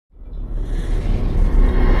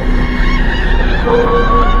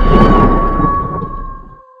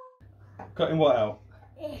cutting what out?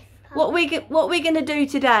 What are we going to do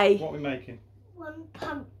today? What are we making? One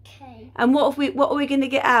pumpkin. And what are we going to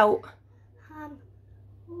get out?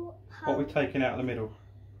 What are we taking out of the middle?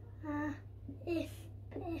 If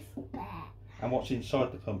there. And what's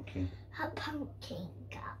inside the pumpkin? A pumpkin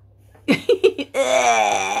cup.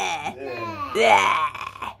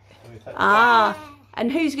 Ah,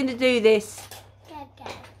 and who's going to do this?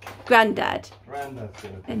 Grandad. Grandad's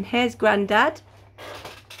going to do it. And here's Grandad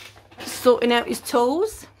sorting out his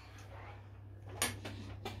tools.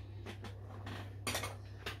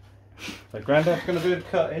 So Grandad's going to do the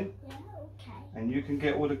cutting. Yeah, okay. And you can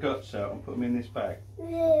get all the guts out and put them in this bag.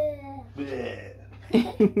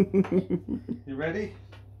 You ready?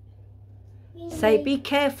 Say, be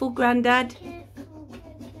careful, Grandad.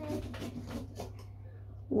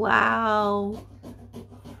 Wow.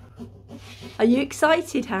 Are you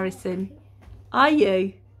excited, Harrison? Are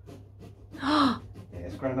you?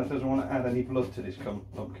 Yes, Grandad doesn't want to add any blood to this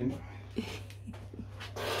pumpkin.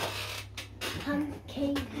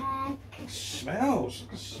 Pumpkin head. Smells.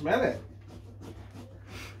 Smell it.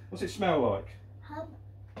 What's it smell like?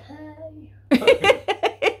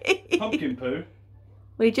 Pumpkin poo.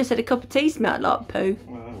 Well, you just had a cup of tea smelled like poo.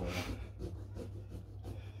 Well.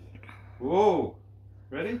 Whoa.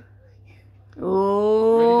 Ready?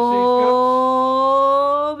 Oh,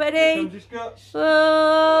 Here ready? comes his guts.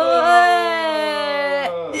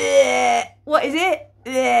 What is it?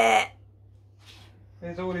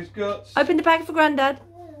 There's all his guts. Open the bag for Grandad.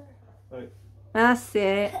 Right. That's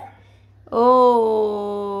it.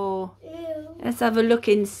 Oh, let's have a look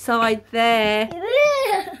inside there.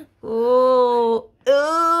 Oh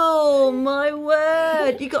my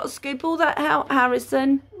word! You got to scoop all that out,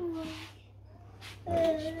 Harrison.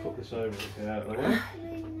 Let's put this over out of the way.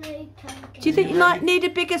 Do you think you might need a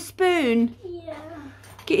bigger spoon? Yeah.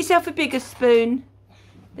 Get yourself a bigger spoon.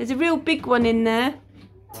 There's a real big one in there.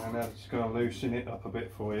 And I'm just going to loosen it up a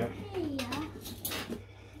bit for you.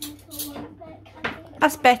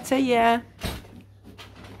 That's better, yeah.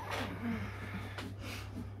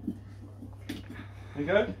 There you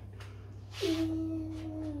go.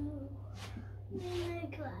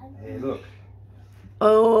 Here, look.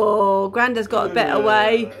 Oh, Grandad's got a better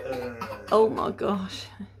way. Oh my gosh.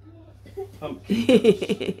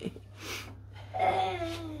 Pumpkin.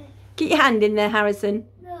 Get your hand in there, Harrison.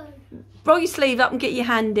 No. Roll your sleeve up and get your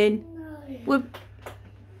hand in. No.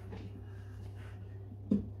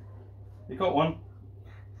 You got one?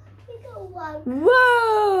 You got one.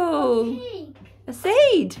 Whoa! Pink. A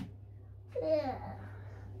seed. Yeah.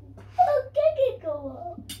 Oh, can you go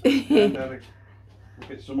up? Daddy, we'll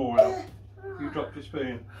get some more out. You dropped your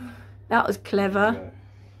spoon. That was clever.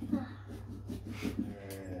 Yeah.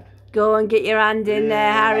 Go on, get your hand in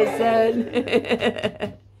there, Harrison.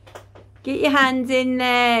 Get your hands in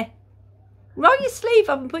there. Roll your sleeve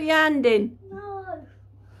up and put your hand in. No.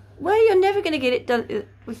 Well, you're never going to get it done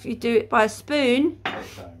if you do it by a spoon.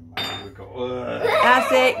 That's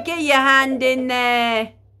it. Get your hand in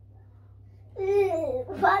there.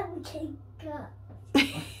 Pumpkin gut.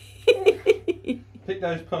 Pick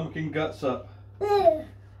those pumpkin guts up. No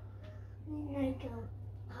go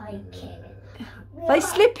hiking. They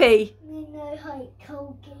slippy. No hike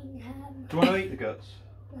coking ham. Do you want to eat the guts?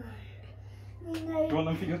 No. Do you want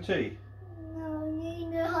them for your tea? No,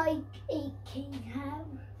 no hike eating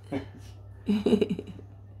ham.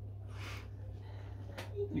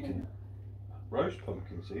 You can roast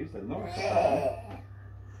pumpkin seeds, they're nice.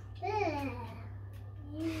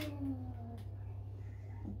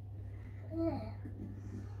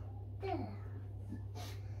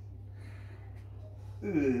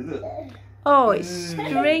 Look. Oh, it's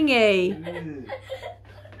stringy.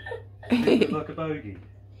 Looks like a bogey.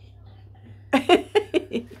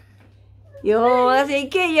 Yo, that's it.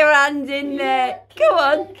 Get your hand in there. Go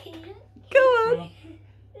on. Go on.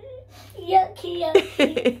 Yucky,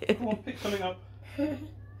 yucky. Come on, pick something up.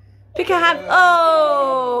 Pick a hand.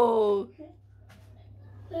 Oh.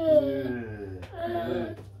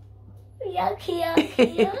 Yucky,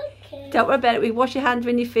 yucky, yucky. Don't worry about it. We wash your hands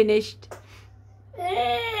when you're finished.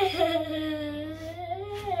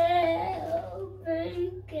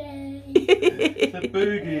 It's a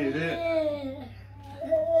boogie, is it?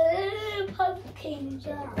 Pumpkin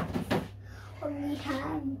jump on the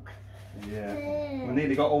hand. Yeah. We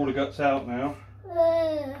nearly got all the guts out now.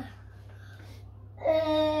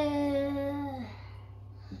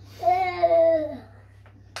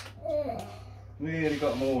 Nearly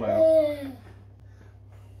got them all out.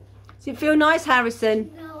 Does it feel nice,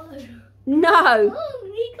 Harrison? No. No. Oh,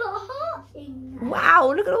 we got heart in there.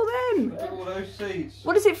 Wow, look at all them. Look at all those seeds.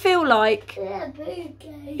 What does it feel like? Yeah,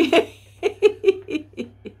 boogie.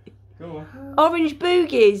 Go on. Orange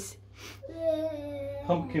boogies.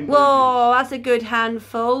 Pumpkin boogies. Whoa, that's a good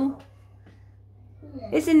handful.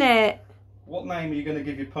 Isn't it? What name are you going to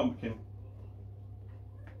give your pumpkin?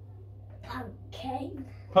 Pumpkin.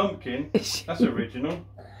 Pumpkin? That's original.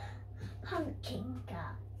 Pumpkin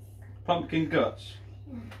gut. Pumpkin guts.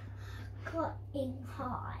 Got in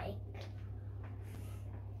high.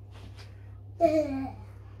 Yeah.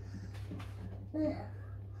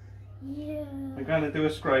 We're going to do a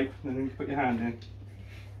scrape and then you put your hand in.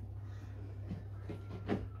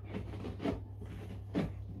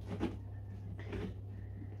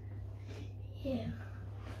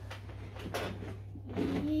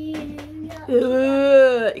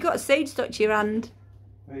 You got a seed stuck to your hand.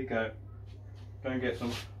 There you go. Go and get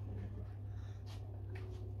some.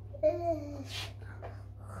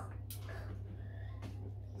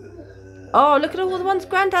 Oh, look at all the ones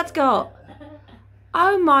Grandad's got.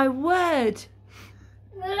 Oh my word.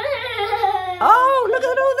 Oh, look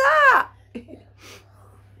at all that.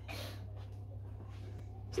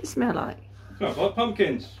 What's it smell like? Smells like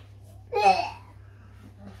pumpkins.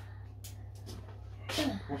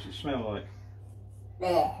 What's it smell like?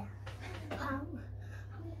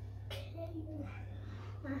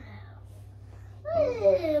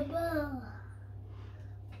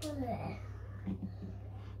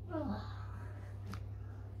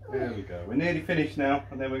 There we go. We're nearly finished now,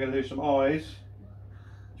 and then we're going to do some eyes.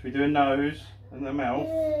 Should we do a nose and a mouth?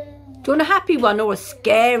 Do you want a happy one or a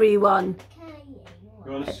scary one?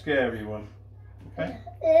 You want a scary one? Okay.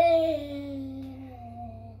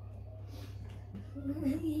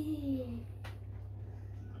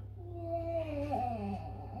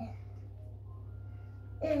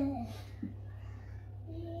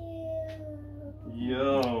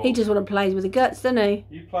 Yo. He just want to play with the guts, doesn't he?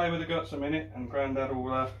 You play with the guts a minute, and Grandad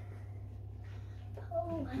will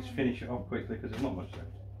just finish it off quickly because there's not much there.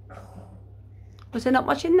 Was there not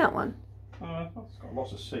much in that one? It's got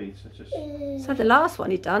lots of seeds. It's just So the last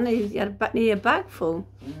one he'd done, he had nearly a bag full.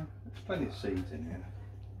 yeah, there's plenty of seeds in here.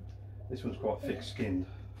 This one's quite thick-skinned,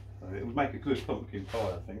 so it would make a good pumpkin pie,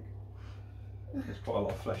 I think. There's quite a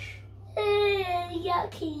lot of flesh.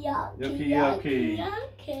 Yucky, yucky, Yucky, yucky, yucky.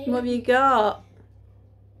 yucky. What have you got?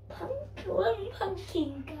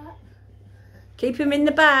 Pumpkin gut. Keep them in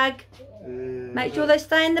the bag. Make sure they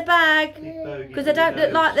stay in the bag. Because they don't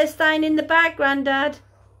look like they're staying in the bag, Grandad.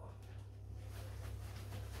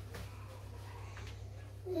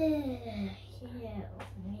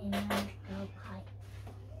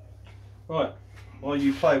 Right, while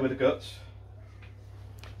you play with the guts,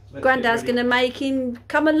 let's Grandad's get going to ready. make him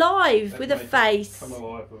come alive with a Make it face. Come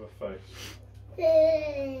alive with a face.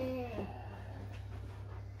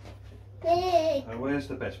 Now, where's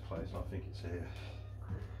the best place? I think it's here.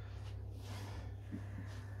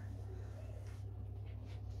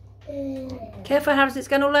 Careful, Harris, it's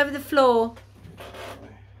going all over the floor.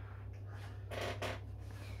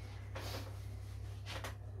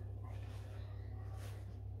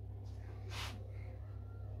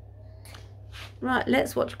 Right,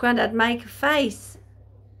 let's watch Grandad make a face.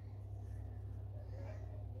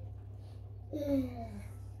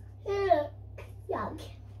 Yuck.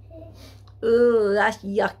 Ooh, that's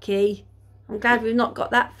yucky. I'm glad we've not got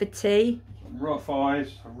that for tea. Rough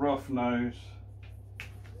eyes, a rough nose,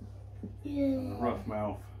 and a rough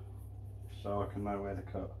mouth, so I can know where to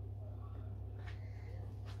cut.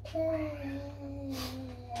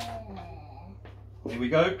 Here we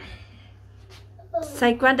go.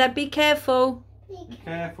 Say, Grandad, be careful. Be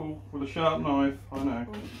careful with a sharp knife, I know.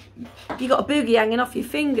 You got a boogie hanging off your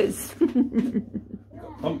fingers.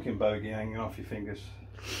 Pumpkin bogey hanging off your fingers.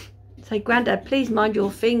 Say, Grandad, please mind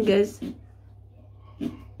your fingers.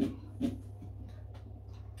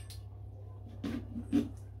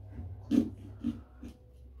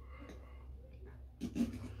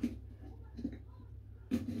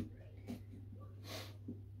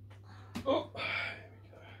 Oh, here we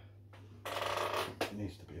go. It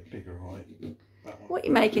needs to be a bigger eye. That one. What are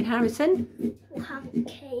you making, Harrison?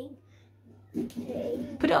 Pumpkin.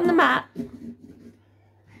 Put it on the mat.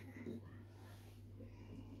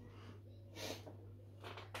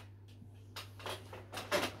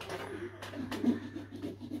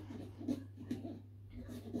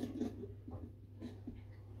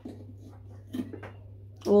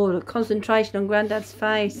 Oh, the concentration on Grandad's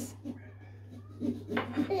face.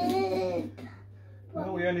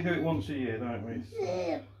 Well, we only do it once a year, don't we?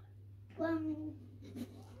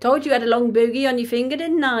 Told you had a long boogie on your finger,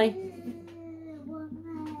 didn't I? Well,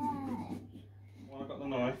 I've got the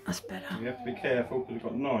knife. That's better. We have to be careful because we've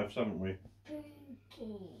got knives, haven't we?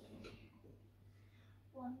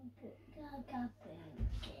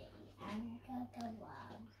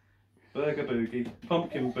 Burger boogie.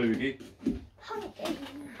 Pumpkin boogie. Pumpkin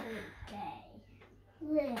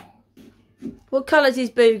boogie. What colour's his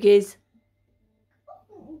boogies?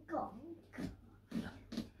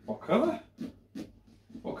 What colour?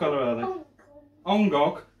 What colour are they?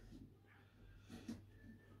 Ongog.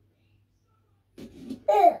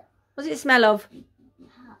 What's it smell of?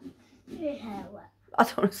 I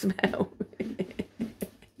don't want to smell.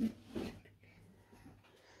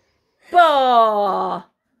 Bah!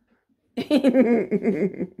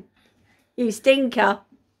 You stinker.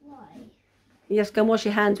 Why? You have to go and wash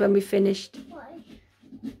your hands when we've finished. Why?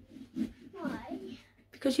 Why?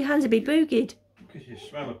 Because your hands will be boogied. Because you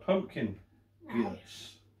smell a pumpkin.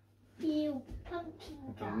 Yes. You pumpkin.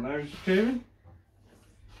 The nose appearing.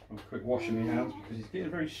 I'm quick washing my hands because he's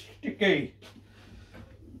getting very sticky.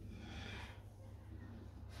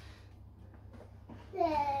 It's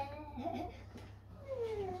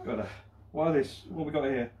got a. What we got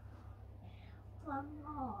here? One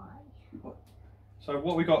more. So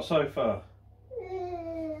what we got so far?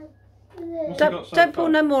 What's he got Don't so pull far?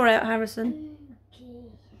 no more out, Harrison.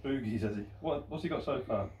 Boogies, has he? What's he got so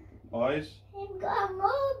far? Eyes? I've got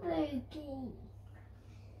more boogies.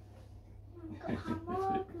 I've got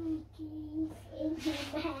more boogies in his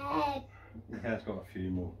head. He has got a few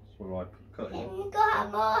more. That's where I cut him. I've got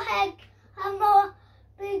more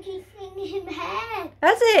boogies in his head.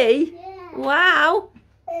 Has he? Yeah. Wow.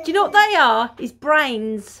 Do you know what they are? His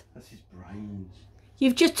brains. That's his brains.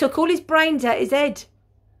 You've just took all his brains out his head.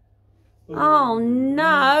 Oh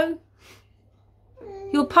no.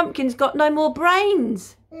 Your pumpkin's got no more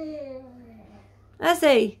brains. Has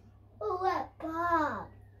he? Oh, that bug.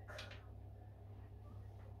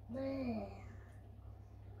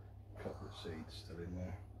 Couple of seeds still in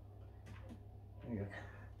there. There you go.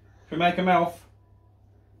 Should we make a mouth?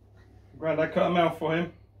 Grandad cut a mouth for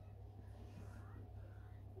him.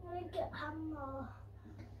 Let me get one more.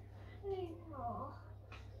 Three more.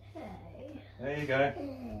 Okay. There you go.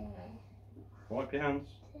 Wipe your hands.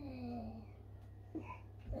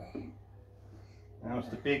 Now it's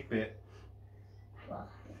the big bit.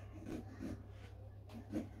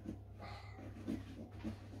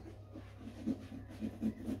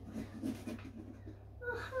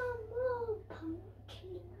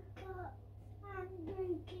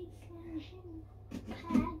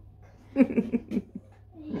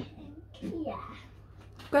 Yeah.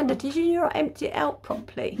 Grandad, did you not empty it out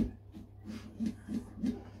properly?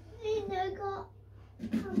 I got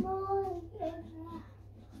more.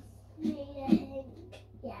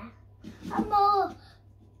 Yeah. I'm more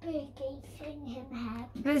boogies in his head.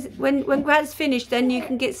 When Grad's finished, then you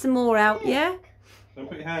can get some more out, yeah? Don't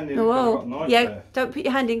put your hand in. Oh, I've got a knife yeah, there. don't put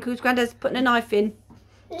your hand in because Grandad's putting a knife in.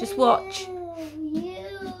 Just watch.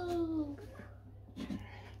 You.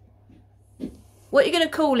 What are you going to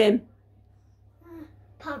call him?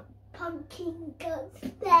 Pumpkin goes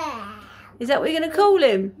there. Is that what you're going to call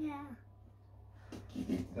him? Yeah.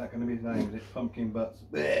 Is that going to be his name? Is it Pumpkin Butts?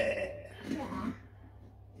 There. Yeah.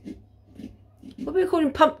 What are we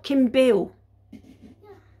calling Pumpkin Bill?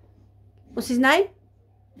 What's his name?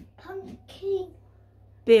 Pumpkin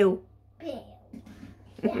Bill. Bill.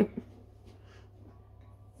 Yeah.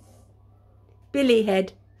 Billy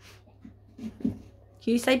Head. Can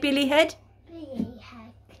you say Billy Head? Billy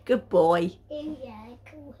had. Good boy. Yeah,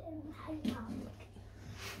 call him Hang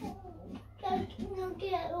I'll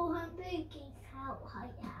get all her boogies out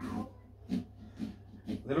now. A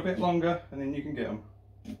little bit longer and then you can get them.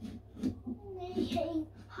 Need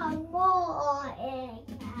more in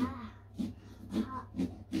there.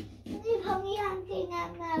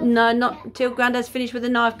 No, not until Grandad's finished with the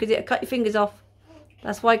knife because it'll cut your fingers off.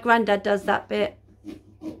 That's why Grandad does that bit.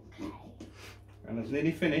 Okay. And it's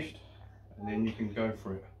nearly finished and then you can go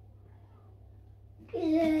for it.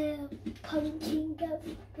 Pumpkin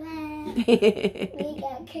goes there. We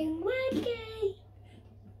got King Wacky.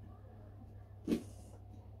 Just,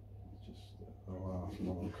 oh wow, that's a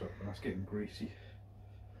long cut, but that's getting greasy.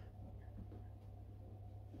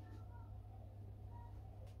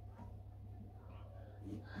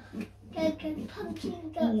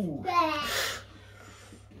 Pumpkin goes there.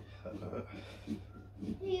 That hurt.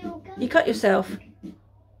 You cut yourself.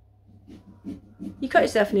 You cut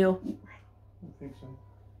yourself, Neil. I think so.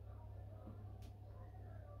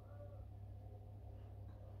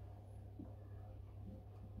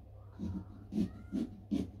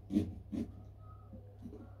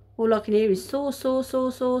 All I can hear is saw, saw, saw,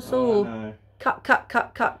 saw, saw. Oh, no. Cut, cut,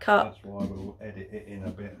 cut, cut, cut. That's why we'll edit it in a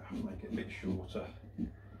bit, make it a bit shorter.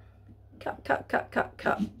 Cut, cut, cut, cut,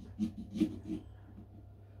 cut. Right. Here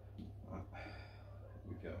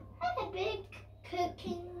we go. That's a big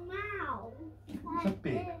cooking mouth. It's a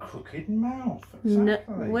big crooked crooked mouth.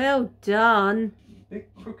 Exactly. No, well done. Big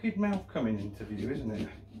crooked mouth coming into view, isn't it?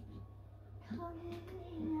 There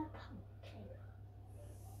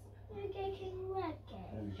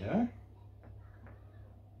There we go.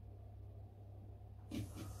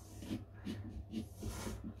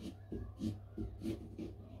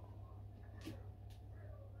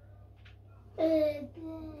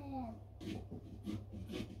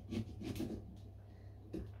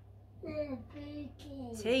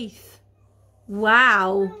 Teeth.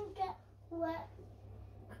 Wow.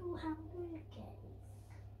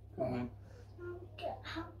 Come on.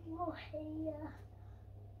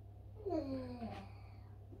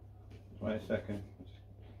 Wait a second.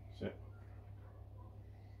 Sit.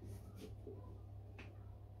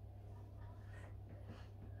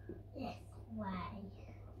 This way.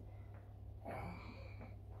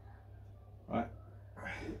 Right.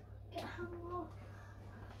 Get more.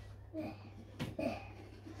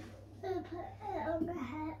 Put it on the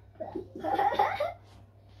head.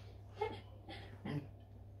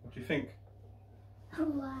 What do you think?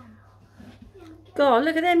 Wow. God,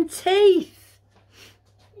 look at them teeth.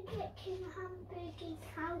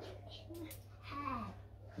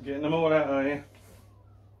 Getting them all out, are you?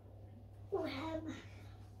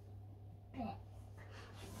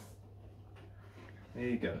 There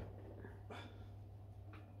you go.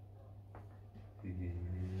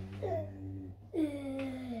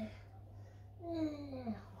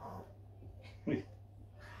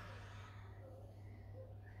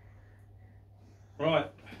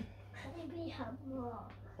 Right.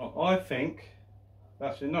 Well, I think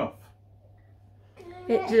that's enough.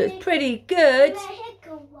 It looks pretty good.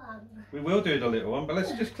 We will do the little one, but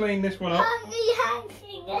let's just clean this one up.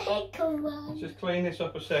 Let's Let's just clean this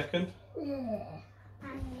up a second.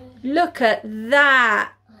 Look at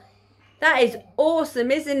that. That is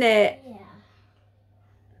awesome, isn't it?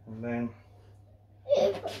 And then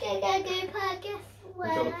We've we've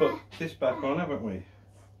got to put this back on, haven't we?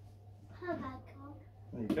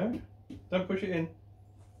 There you go. Don't push it in,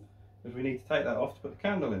 because we need to take that off to put the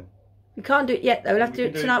candle in. We can't do it yet though. We'll have to do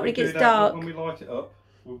it tonight when it gets dark. When we light it up,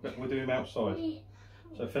 we'll do him outside.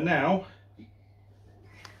 So for now,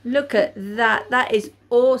 Look at that. That is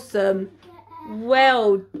awesome.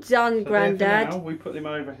 Well done, so Grandad. now we put them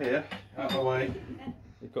over here, out of the way.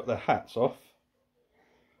 We've got their hats off.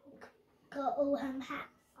 Got all them hats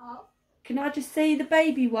off. Can I just see the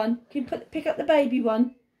baby one? Can you pick up the baby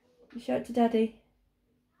one? Show it to Daddy.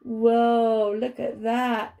 Whoa, look at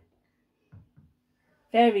that.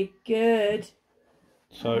 Very good.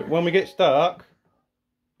 So when we get dark,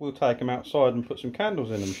 we'll take them outside and put some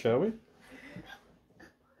candles in them, shall we?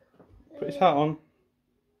 Put his hat on.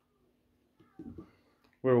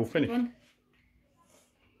 We're all finished.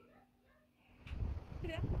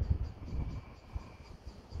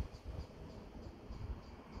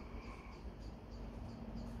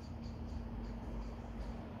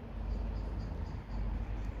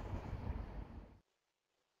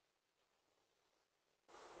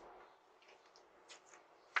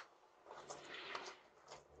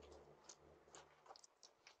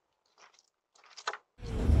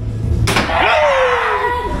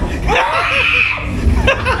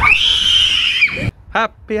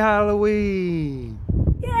 Happy Halloween!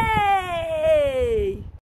 Yay!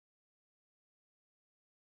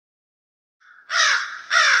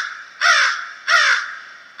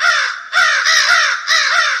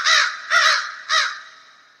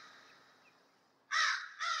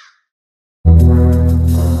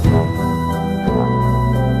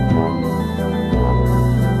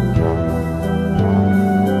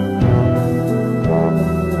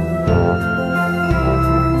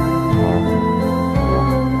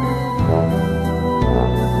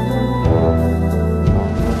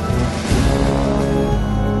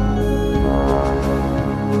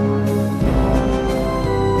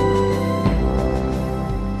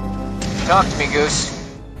 Talk to me, Goose.